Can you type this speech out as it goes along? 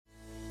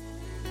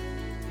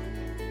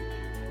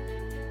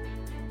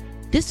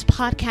This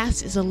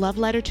podcast is a love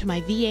letter to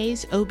my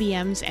VAs,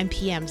 OBMs, and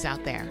PMs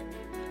out there.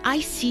 I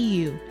see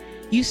you.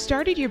 You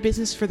started your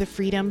business for the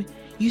freedom.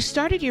 You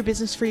started your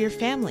business for your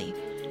family.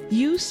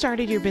 You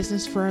started your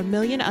business for a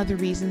million other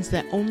reasons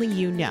that only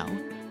you know.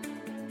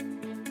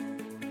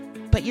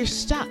 But you're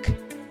stuck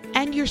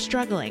and you're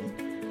struggling.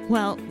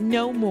 Well,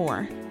 no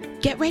more.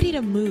 Get ready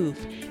to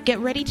move. Get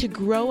ready to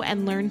grow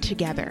and learn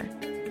together.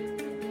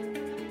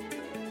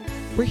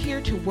 We're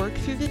here to work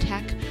through the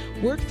tech,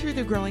 work through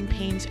the growing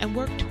pains, and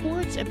work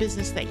towards a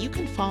business that you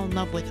can fall in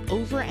love with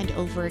over and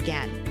over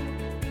again.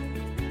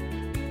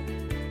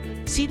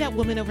 See that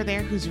woman over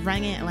there who's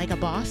running it like a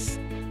boss?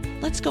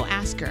 Let's go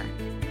ask her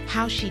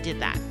how she did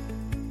that.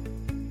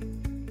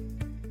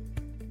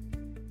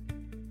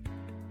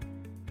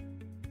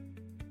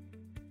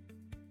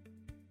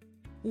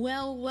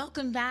 Well,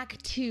 welcome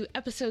back to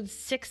episode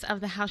 6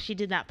 of the How She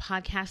Did That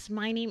podcast.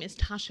 My name is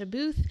Tasha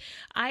Booth.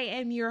 I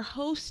am your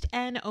host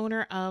and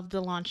owner of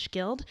The Launch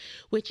Guild,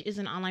 which is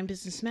an online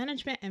business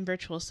management and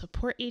virtual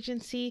support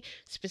agency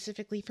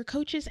specifically for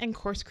coaches and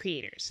course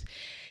creators.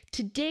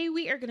 Today,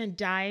 we are going to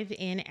dive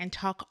in and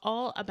talk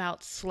all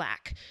about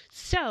Slack.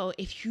 So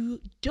if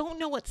you don't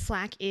know what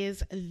Slack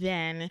is,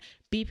 then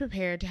be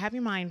prepared to have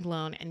your mind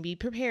blown and be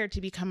prepared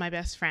to become my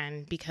best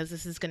friend because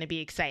this is going to be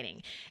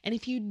exciting. And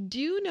if you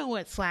do know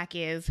what Slack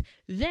is,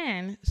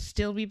 then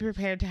still be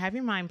prepared to have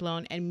your mind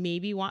blown and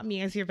maybe want me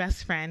as your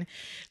best friend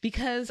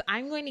because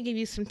I'm going to give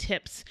you some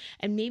tips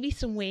and maybe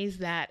some ways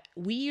that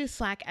we use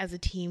Slack as a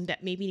team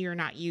that maybe you're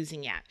not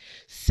using yet.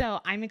 So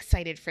I'm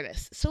excited for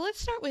this. So let's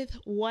start with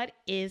what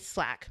is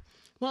Slack?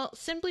 Well,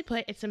 simply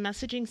put, it's a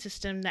messaging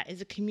system that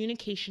is a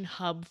communication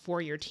hub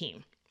for your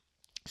team.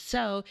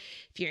 So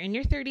if you're in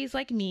your 30s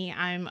like me,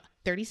 I'm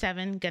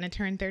 37, gonna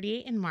turn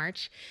 38 in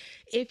March.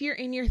 If you're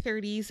in your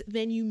 30s,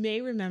 then you may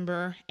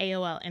remember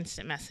AOL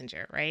Instant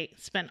Messenger, right?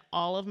 Spent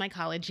all of my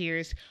college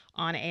years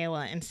on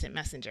AOL Instant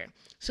Messenger.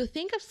 So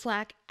think of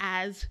Slack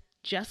as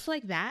just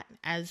like that,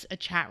 as a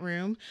chat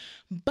room,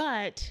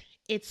 but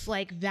it's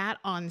like that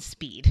on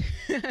speed.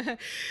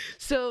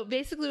 So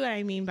basically what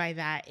I mean by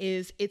that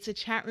is it's a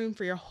chat room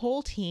for your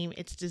whole team.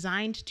 It's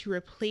designed to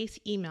replace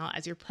email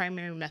as your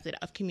primary method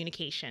of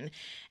communication.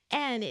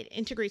 And it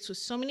integrates with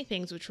so many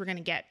things, which we're going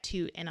to get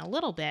to in a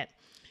little bit,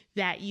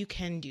 that you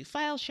can do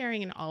file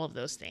sharing and all of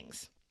those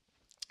things.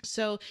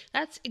 So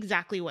that's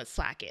exactly what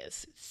Slack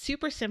is.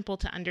 Super simple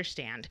to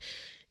understand.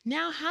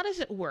 Now, how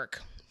does it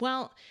work?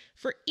 Well,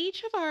 for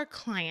each of our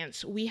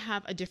clients, we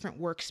have a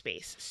different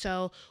workspace.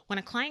 So when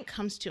a client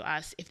comes to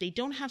us, if they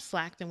don't have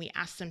Slack, then we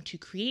ask them to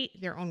create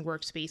their own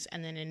workspace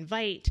and then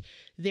invite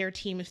their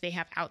team if they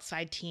have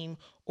outside team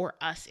or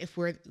us if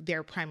we're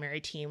their primary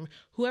team,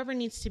 whoever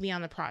needs to be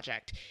on the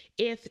project.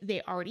 If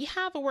they already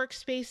have a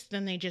workspace,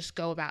 then they just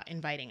go about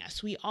inviting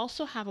us. We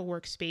also have a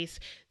workspace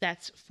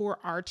that's for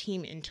our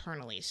team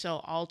internally.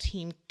 So all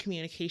team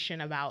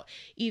communication about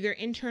either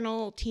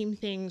internal team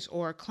things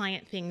or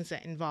client things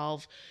that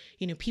involve,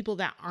 people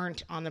that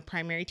aren't on the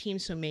primary team,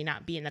 so may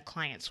not be in the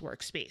client's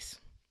workspace.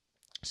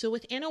 So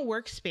within a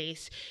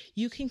workspace,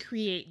 you can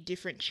create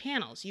different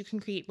channels. You can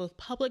create both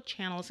public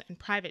channels and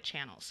private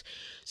channels.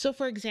 So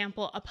for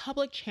example, a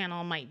public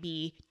channel might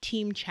be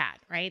team chat,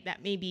 right?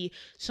 That may be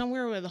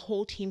somewhere where the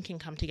whole team can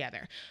come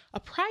together. A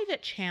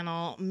private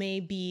channel may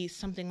be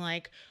something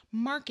like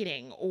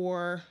marketing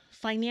or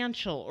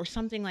financial or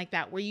something like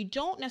that, where you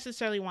don't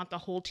necessarily want the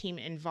whole team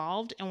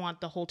involved and want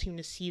the whole team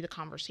to see the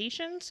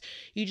conversations.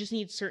 You just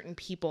need certain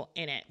people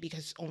in it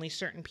because only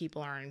certain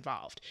people are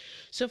involved.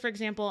 So for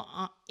example,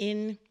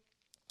 in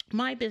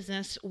my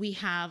business, we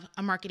have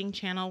a marketing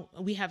channel.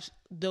 We have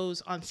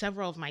those on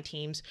several of my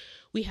teams.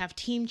 We have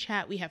team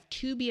chat. We have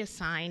to be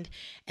assigned.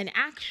 And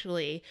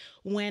actually,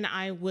 when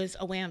I was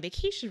away on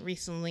vacation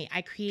recently,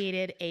 I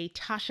created a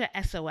Tasha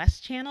SOS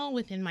channel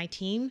within my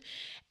team.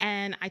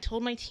 And I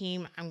told my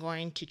team I'm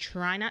going to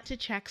try not to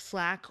check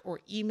Slack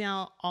or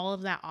email all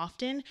of that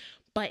often.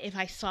 But if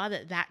I saw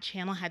that that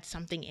channel had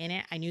something in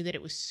it, I knew that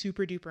it was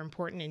super duper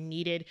important and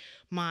needed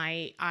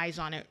my eyes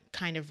on it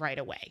kind of right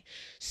away.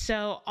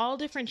 So all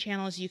different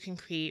channels, you can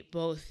create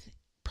both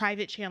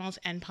private channels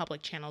and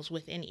public channels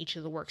within each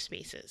of the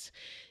workspaces.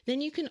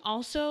 Then you can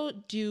also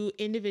do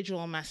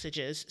individual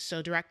messages,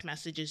 so direct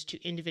messages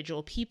to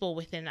individual people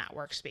within that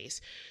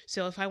workspace.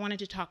 So if I wanted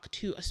to talk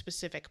to a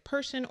specific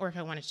person or if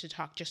I wanted to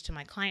talk just to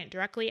my client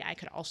directly, I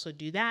could also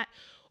do that.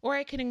 Or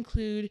I could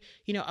include,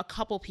 a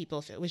couple people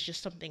if it was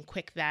just something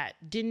quick that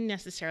didn't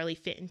necessarily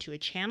fit into a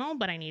channel,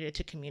 but I needed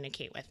to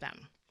communicate with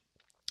them.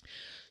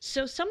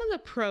 So some of the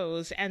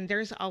pros, and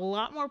there's a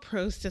lot more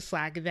pros to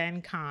Slack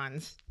than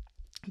cons.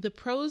 The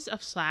pros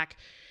of Slack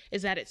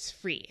is that it's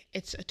free.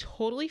 It's a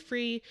totally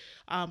free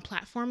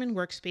platform and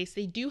workspace.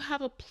 They do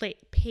have a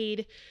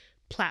paid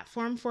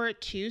platform for it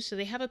too. So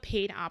they have a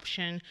paid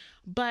option,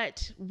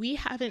 but we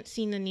haven't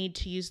seen the need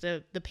to use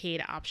the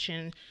paid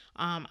option.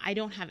 I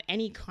don't have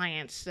any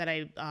clients that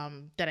I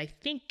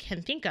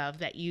can think of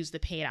that use the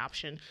paid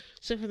option.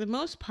 So for the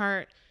most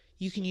part,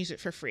 you can use it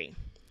for free.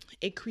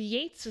 It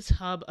creates this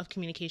hub of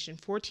communication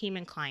for team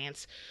and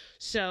clients.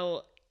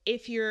 So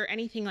if you're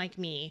anything like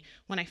me,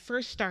 when I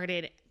first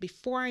started,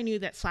 before I knew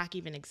that Slack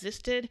even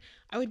existed,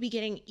 I would be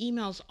getting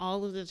emails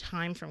all of the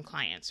time from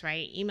clients,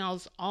 right?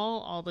 Emails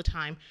all the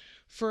time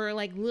for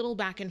like little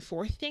back and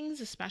forth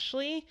things,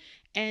 especially.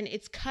 And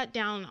it's cut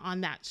down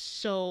on that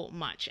so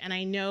much. And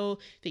I know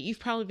that you've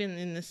probably been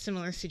in this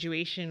similar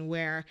situation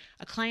where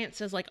a client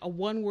says like a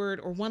one word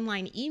or one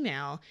line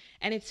email,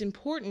 and it's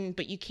important,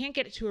 but you can't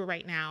get it to her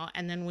right now.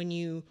 And then when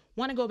you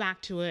want to go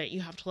back to it,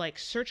 you have to like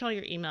search all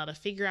your email to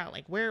figure out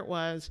like where it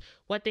was,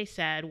 what they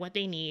said, what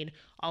they need,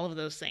 all of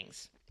those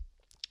things.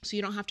 So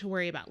you don't have to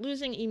worry about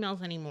losing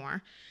emails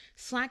anymore.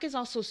 Slack is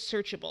also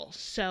searchable.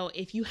 So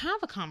if you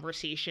have a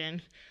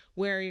conversation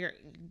where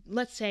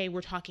let's say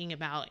we're talking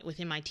about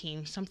within my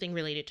team, something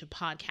related to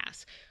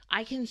podcasts,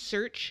 I can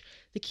search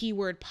the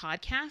keyword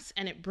podcasts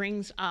and it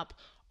brings up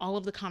all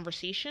of the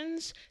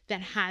conversations that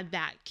had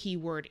that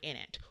keyword in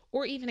it,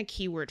 or even a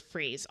keyword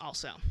phrase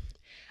also.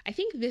 I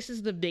think this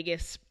is the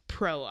biggest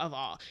pro of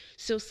all.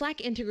 So Slack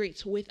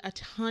integrates with a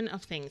ton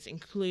of things,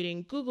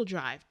 including Google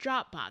Drive,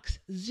 Dropbox,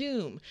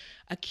 Zoom,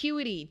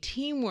 Acuity,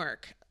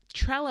 Teamwork,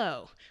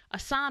 Trello,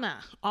 Asana,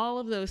 all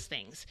of those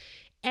things.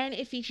 And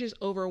it features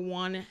over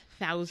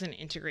 1,000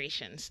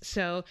 integrations.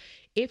 So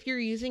if you're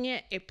using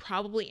it, it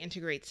probably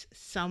integrates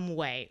some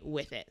way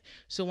with it.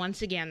 So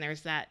once again,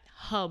 there's that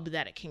hub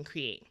that it can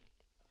create.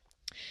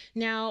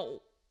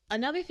 Now,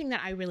 another thing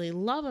that I really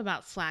love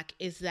about Slack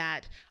is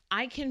that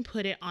I can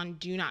put it on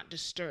do not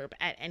disturb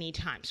at any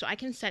time. So I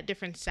can set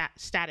different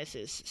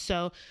statuses.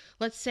 So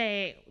let's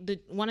say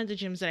one of the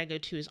gyms that I go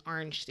to is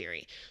Orange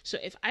Theory. So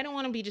if I don't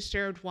want to be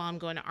disturbed while I'm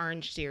going to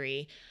Orange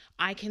Theory,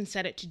 I can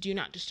set it to do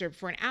not disturb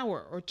for an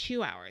hour or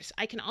 2 hours.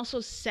 I can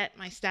also set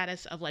my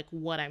status of like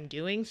what I'm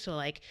doing. So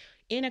like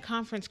in a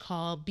conference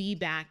call, be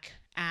back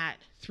at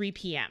 3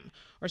 p.m.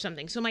 or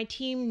something. So my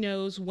team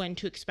knows when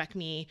to expect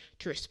me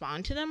to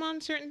respond to them on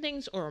certain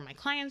things, or my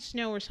clients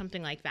know, or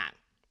something like that.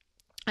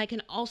 I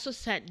can also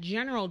set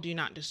general do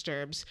not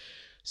disturbs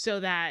so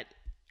that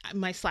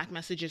my Slack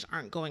messages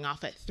aren't going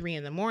off at 3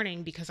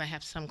 a.m. because I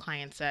have some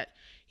clients that,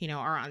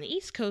 are on the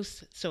East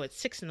Coast. So it's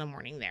 6 a.m.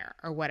 there,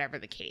 or whatever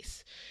the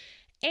case.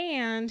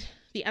 And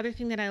the other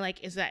thing that I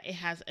like is that it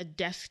has a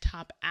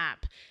desktop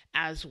app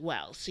as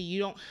well. So you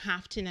don't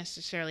have to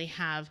necessarily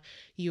have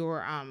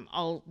your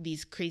all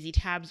these crazy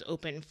tabs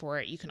open for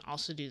it. You can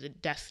also do the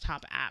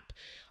desktop app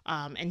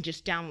and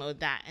just download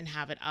that and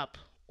have it up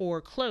or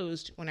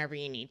closed whenever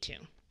you need to.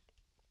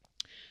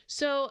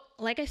 So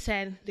like I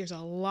said, there's a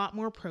lot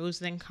more pros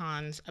than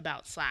cons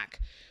about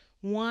Slack.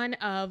 One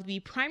of the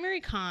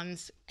primary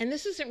cons, and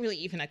this isn't really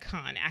even a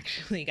con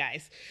actually,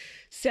 guys.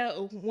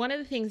 So one of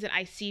the things that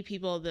I see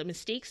the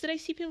mistakes that I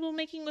see people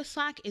making with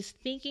Slack is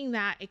thinking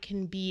that it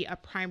can be a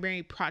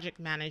primary project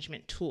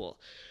management tool.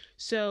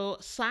 So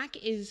Slack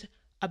is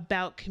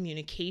about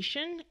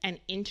communication and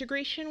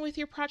integration with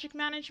your project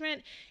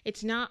management.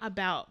 It's not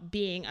about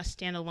being a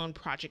standalone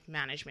project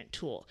management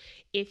tool.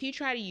 If you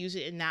try to use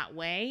it in that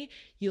way,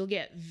 you'll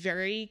get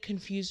very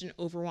confused and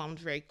overwhelmed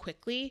very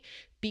quickly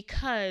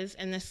because,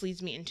 and this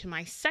leads me into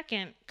my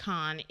second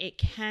con, it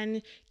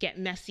can get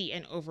messy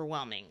and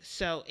overwhelming.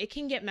 So it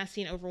can get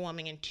messy and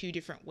overwhelming in two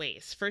different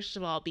ways. First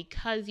of all,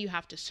 because you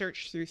have to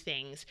search through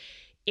things.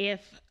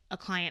 If a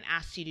client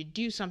asks you to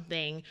do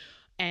something,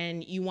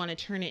 and you want to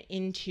turn it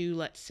into,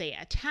 let's say,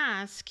 a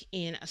task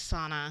in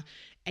Asana,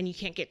 and you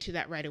can't get to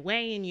that right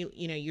away, and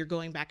you're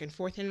going back and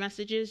forth in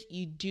messages,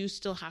 you do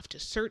still have to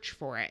search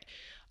for it.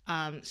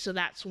 So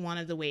that's one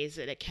of the ways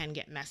that it can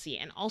get messy.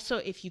 And also,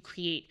 if you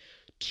create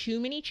too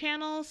many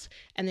channels,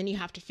 and then you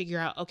have to figure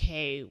out,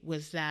 okay,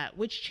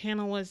 which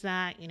channel was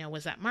that?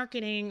 Was that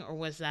marketing, or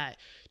was that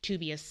to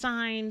be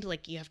assigned?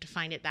 Like, you have to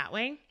find it that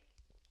way.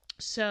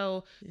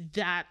 So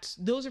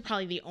those are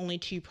probably the only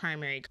two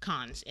primary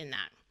cons in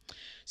that.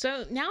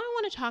 So now I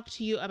want to talk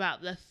to you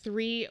about the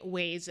 3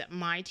 ways that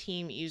my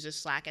team uses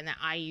Slack and that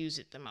I use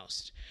it the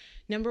most.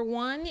 Number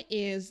 1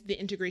 is the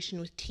integration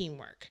with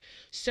Teamwork.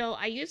 So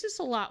I use this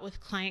a lot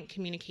with client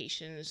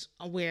communications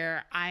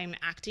where I'm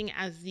acting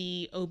as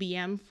the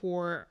OBM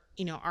for,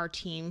 our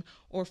team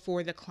or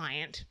for the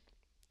client.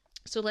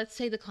 So let's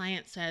say the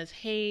client says,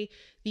 hey,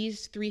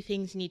 these 3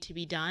 things need to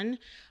be done.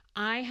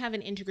 I have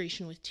an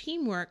integration with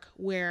Teamwork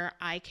where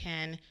I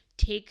can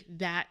take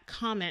that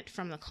comment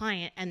from the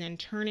client and then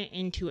turn it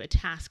into a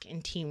task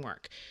in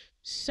Teamwork.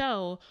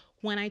 So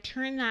when I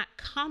turn that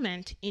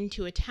comment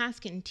into a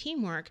task in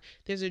Teamwork,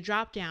 there's a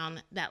drop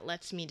down that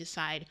lets me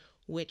decide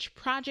which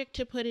project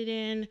to put it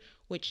in,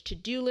 which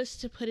to-do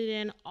list to put it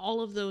in,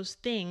 all of those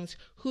things,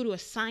 who to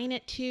assign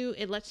it to.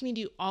 It lets me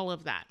do all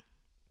of that.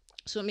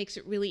 So it makes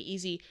it really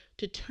easy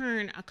to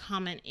turn a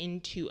comment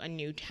into a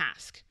new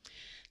task.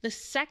 The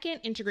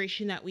second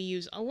integration that we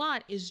use a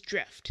lot is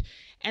Drift.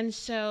 And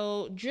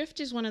so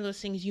Drift is one of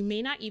those things you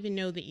may not even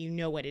know that you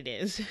know what it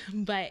is.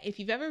 But if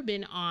you've ever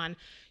been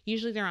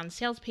usually they're on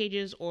sales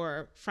pages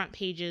or front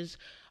pages,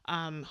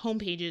 home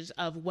pages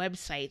of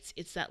websites.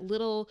 It's that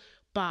little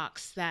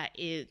box that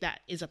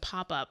is a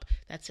pop-up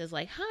that says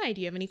like, hi,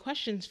 do you have any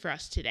questions for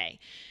us today?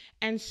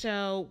 And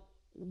so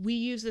we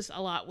use this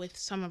a lot with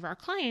some of our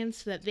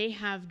clients that they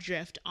have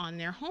Drift on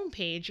their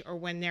homepage, or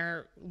when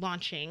they're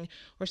launching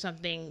or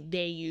something,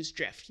 they use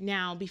Drift.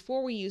 Now,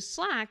 before we use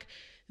Slack,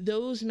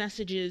 those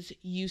messages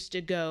used to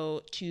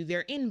go to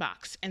their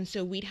inbox. And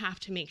so we'd have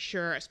to make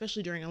sure,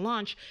 especially during a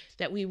launch,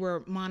 that we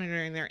were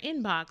monitoring their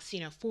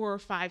inbox, 4,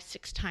 5,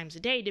 6 times a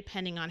day,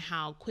 depending on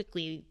how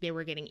quickly they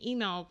were getting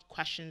email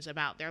questions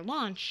about their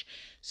launch.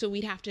 So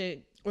we'd have to,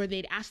 or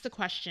they'd ask the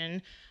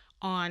question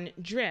on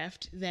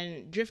Drift,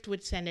 then Drift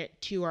would send it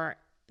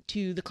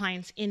to the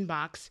client's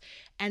inbox.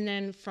 And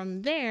then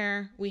from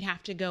there, we'd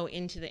have to go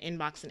into the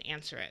inbox and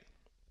answer it.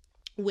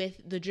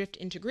 With the Drift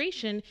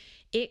integration,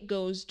 it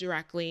goes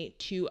directly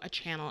to a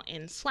channel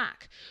in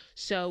Slack.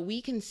 So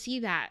we can see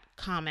that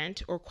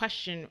comment or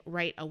question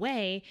right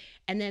away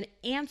and then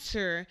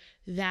answer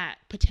that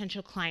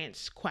potential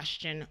client's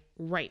question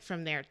right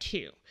from there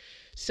too.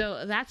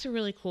 So that's a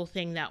really cool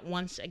thing that,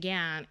 once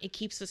again, it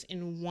keeps us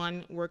in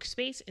one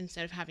workspace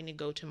instead of having to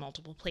go to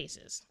multiple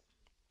places.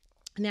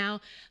 Now,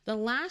 the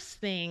last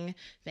thing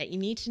that you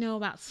need to know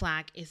about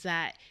Slack is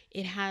that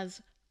it has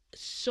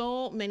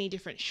so many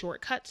different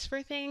shortcuts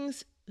for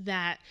things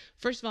that,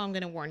 first of all, I'm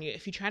going to warn you,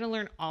 if you try to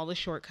learn all the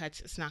shortcuts,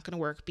 it's not going to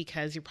work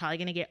because you're probably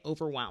going to get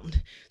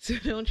overwhelmed. So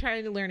don't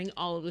try learning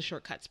all of the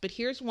shortcuts. But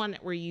here's one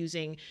that we're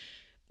using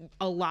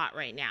a lot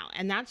right now,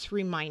 and that's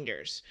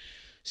reminders.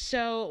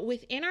 So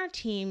within our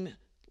team,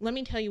 let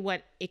me tell you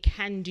what it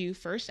can do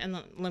first, and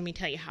let me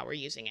tell you how we're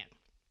using it.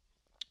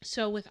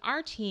 So with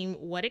our team,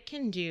 what it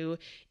can do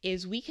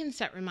is we can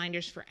set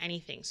reminders for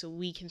anything. So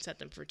we can set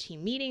them for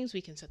team meetings,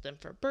 we can set them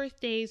for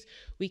birthdays,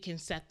 we can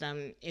set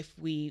them if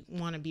we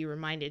want to be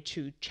reminded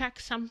to check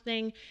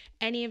something.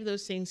 Any of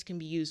those things can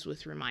be used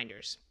with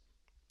reminders.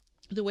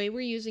 The way we're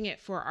using it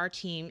for our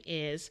team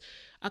is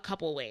a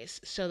couple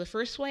ways. So the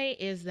first way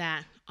is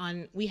that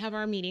we have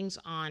our meetings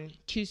on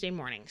Tuesday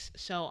mornings.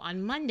 So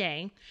on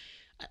Monday,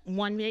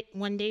 one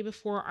day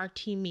before our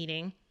team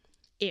meeting,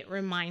 it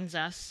reminds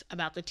us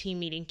about the team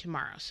meeting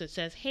tomorrow. So it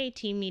says, hey,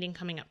 team meeting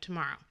coming up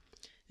tomorrow.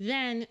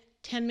 Then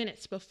 10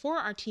 minutes before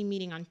our team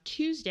meeting on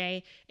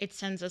Tuesday, it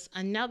sends us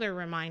another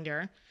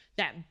reminder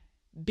that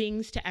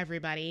bings to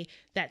everybody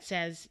that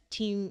says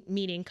team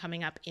meeting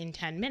coming up in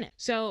 10 minutes.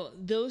 So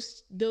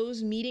those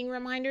meeting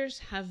reminders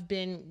have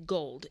been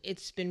gold.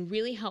 It's been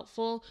really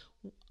helpful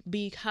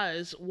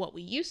because what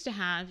we used to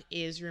have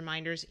is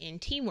reminders in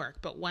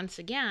Teamwork. But once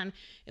again,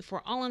 if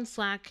we're all on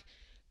Slack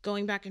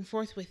going back and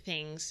forth with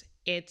things,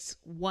 it's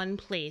one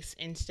place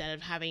instead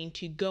of having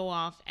to go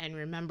off and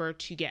remember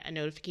to get a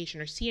notification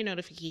or see a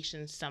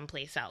notification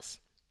someplace else.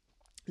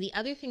 The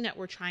other thing that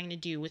we're trying to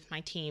do with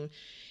my team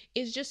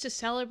is just to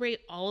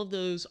celebrate all of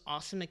those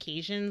awesome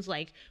occasions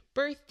like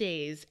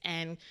birthdays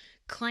and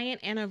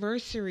client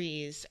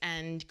anniversaries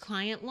and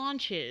client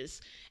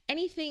launches.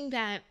 Anything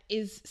that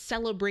is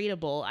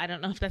celebratable, I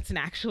don't know if that's an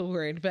actual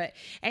word, but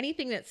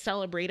anything that's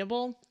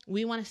celebratable,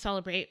 we want to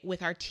celebrate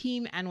with our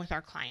team and with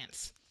our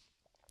clients.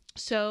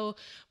 So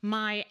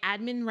my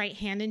admin right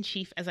hand in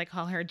chief, as I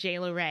call her,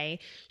 Jayla Ray,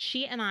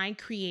 she and I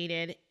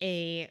created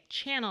a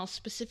channel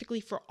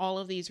specifically for all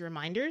of these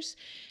reminders.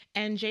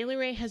 And Jayla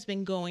Ray has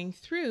been going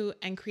through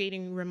and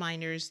creating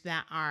reminders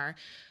that are,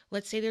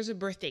 let's say there's a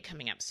birthday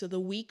coming up. So the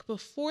week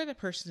before the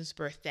person's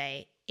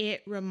birthday,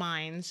 it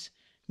reminds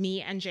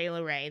me and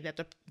Jayla Ray that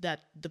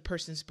the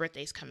person's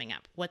birthday is coming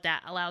up. What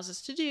that allows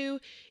us to do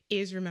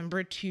is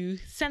remember to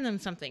send them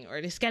something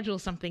or to schedule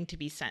something to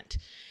be sent.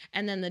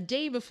 And then the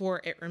day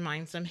before, it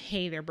reminds them,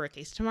 hey, their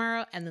birthday's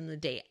tomorrow. And then the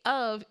day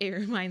of, it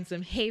reminds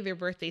them, hey, their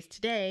birthday's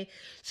today,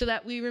 so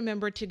that we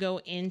remember to go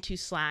into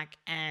Slack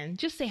and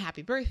just say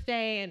happy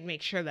birthday and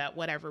make sure that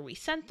whatever we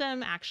sent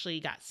them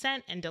actually got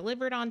sent and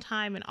delivered on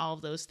time and all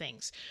of those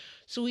things.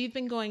 So we've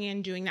been going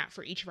in doing that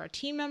for each of our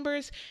team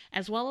members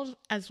as well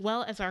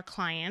as our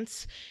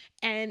clients.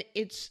 And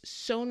it's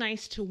so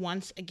nice to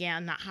once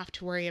again not have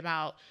to worry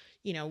about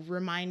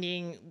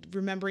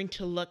remembering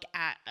to look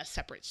at a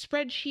separate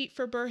spreadsheet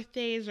for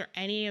birthdays or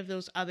any of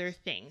those other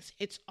things.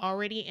 It's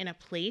already in a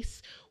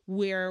place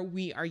where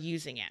we are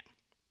using it.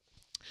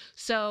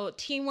 So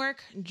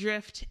Teamwork,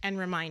 Drift, and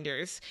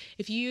reminders.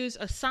 If you use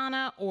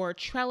Asana or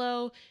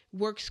Trello,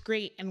 works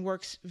great and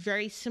works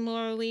very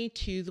similarly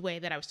to the way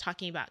that I was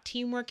talking about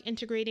Teamwork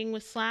integrating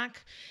with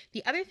Slack.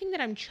 The other thing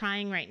that I'm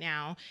trying right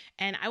now,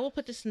 and I will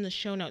put this in the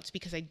show notes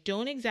because I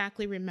don't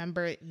exactly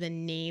remember the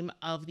name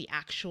of the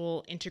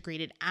actual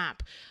integrated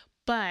app,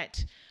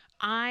 but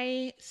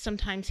I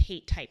sometimes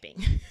hate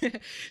typing.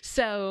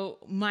 So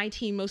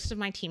most of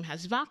my team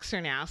has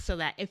Voxer now, so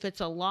that if it's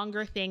a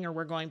longer thing or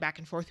we're going back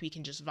and forth, we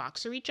can just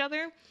Voxer each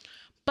other.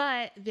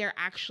 But there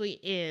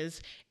actually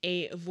is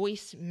a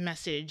voice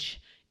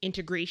message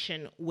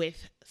integration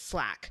with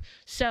Slack.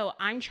 So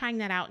I'm trying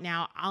that out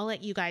now. I'll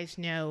let you guys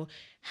know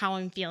how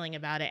I'm feeling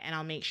about it, and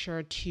I'll make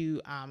sure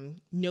to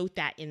note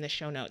that in the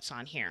show notes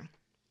on here.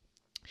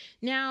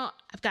 Now,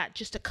 I've got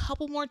just a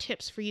couple more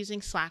tips for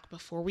using Slack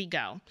before we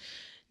go.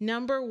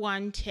 Number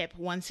one tip,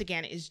 once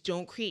again, is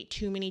don't create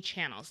too many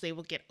channels. They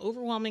will get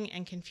overwhelming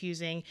and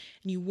confusing,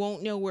 and you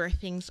won't know where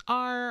things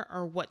are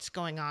or what's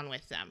going on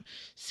with them.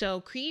 So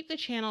create the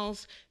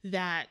channels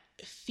that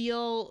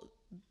feel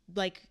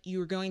like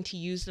you're going to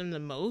use them the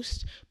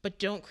most, but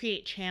don't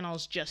create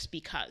channels just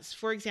because.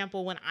 For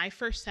example, when I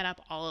first set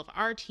up all of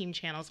our team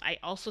channels, I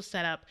also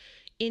set up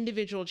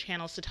individual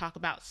channels to talk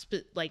about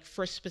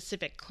for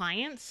specific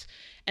clients,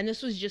 and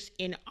this was just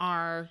in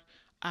our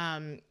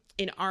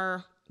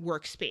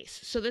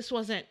workspace. So this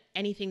wasn't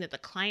anything that the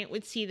client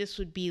would see. This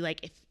would be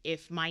like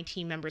if my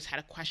team members had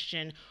a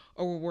question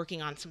or were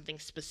working on something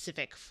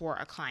specific for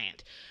a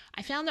client.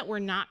 I found that we're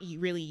not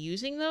really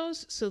using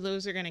those, so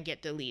those are going to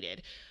get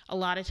deleted. A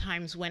lot of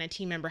times when a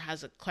team member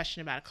has a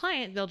question about a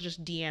client, they'll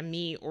just DM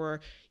me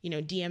or,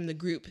 DM the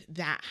group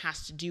that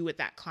has to do with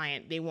that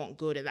client. They won't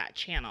go to that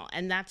channel,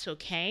 and that's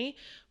okay,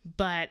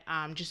 but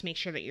just make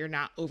sure that you're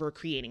not over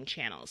creating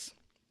channels.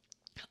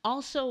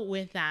 Also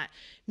with that,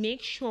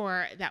 make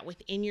sure that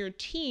within your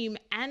team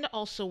and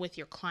also with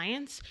your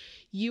clients,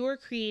 you are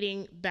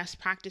creating best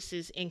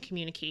practices in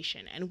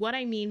communication. And what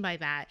I mean by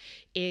that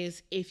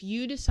is if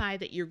you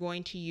decide that you're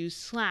going to use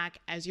Slack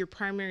as your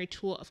primary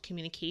tool of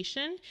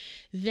communication,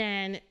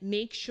 then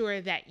make sure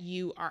that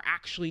you are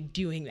actually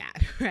doing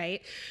that,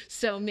 right?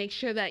 So make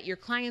sure that your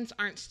clients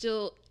aren't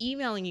still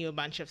emailing you a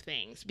bunch of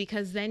things,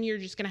 because then you're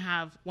just going to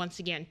have, once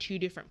again, two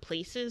different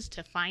places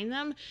to find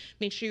them.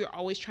 Make sure you're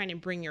always trying to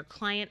bring your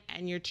client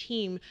and your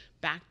team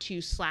back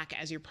to Slack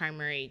as your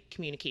primary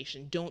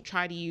communication. Don't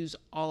try to use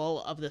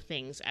all of the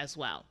things as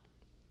well.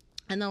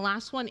 And the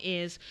last one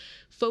is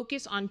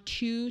focus on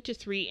 2 to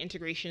 3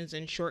 integrations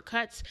and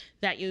shortcuts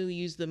that you'll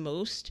use the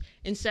most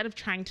instead of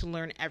trying to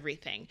learn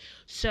everything.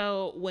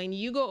 So when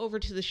you go over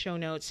to the show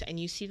notes and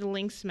you see the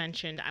links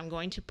mentioned, I'm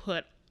going to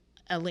put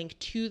a link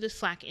to the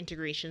Slack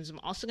integrations. I'm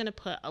also going to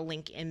put a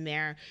link in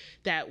there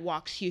that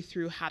walks you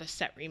through how to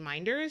set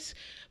reminders,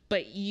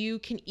 but you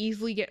can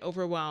easily get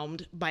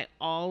overwhelmed by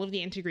all of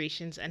the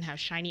integrations and have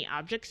shiny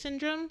object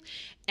syndrome.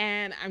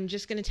 And I'm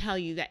just going to tell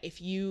you that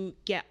if you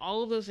get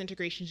all of those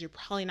integrations, you're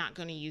probably not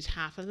going to use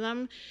half of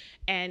them.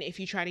 And if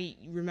you try to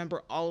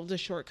remember all of the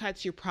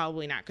shortcuts, you're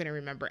probably not going to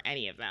remember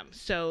any of them.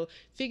 So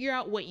figure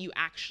out what you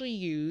actually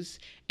use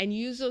and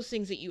use those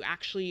things that you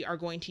actually are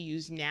going to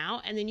use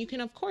now. And then you can,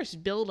 of course,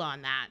 build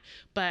on that,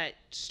 but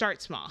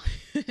start small.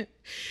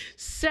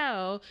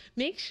 So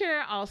make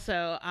sure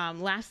also,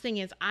 last thing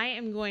is I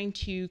am going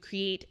to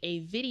create a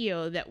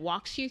video that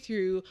walks you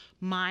through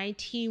my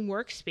team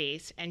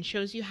workspace and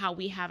shows you how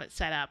we have it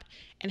set up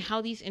and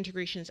how these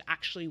integrations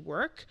actually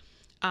work.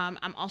 I'm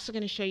also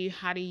going to show you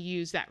how to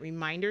use that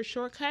reminder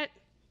shortcut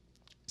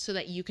so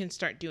that you can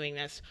start doing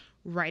this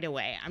right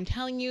away. I'm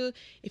telling you,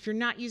 if you're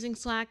not using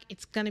Slack,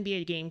 it's going to be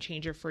a game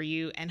changer for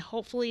you. And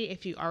hopefully,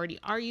 if you already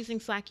are using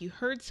Slack, you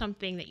heard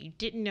something that you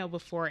didn't know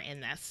before in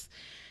this.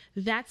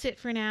 That's it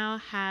for now.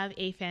 Have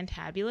a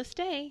fantabulous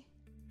day.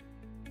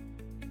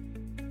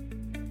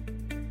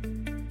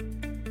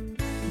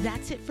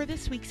 That's it for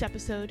this week's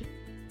episode.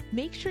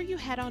 Make sure you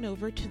head on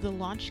over to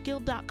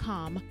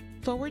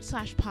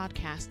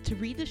thelaunchguild.com/podcast to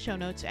read the show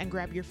notes and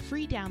grab your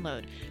free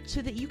download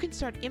so that you can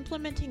start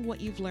implementing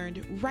what you've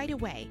learned right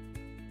away.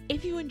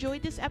 If you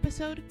enjoyed this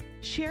episode,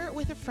 share it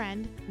with a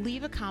friend,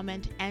 leave a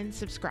comment, and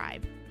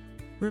subscribe.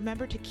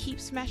 Remember to keep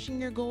smashing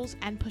your goals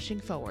and pushing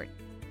forward.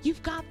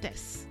 You've got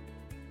this.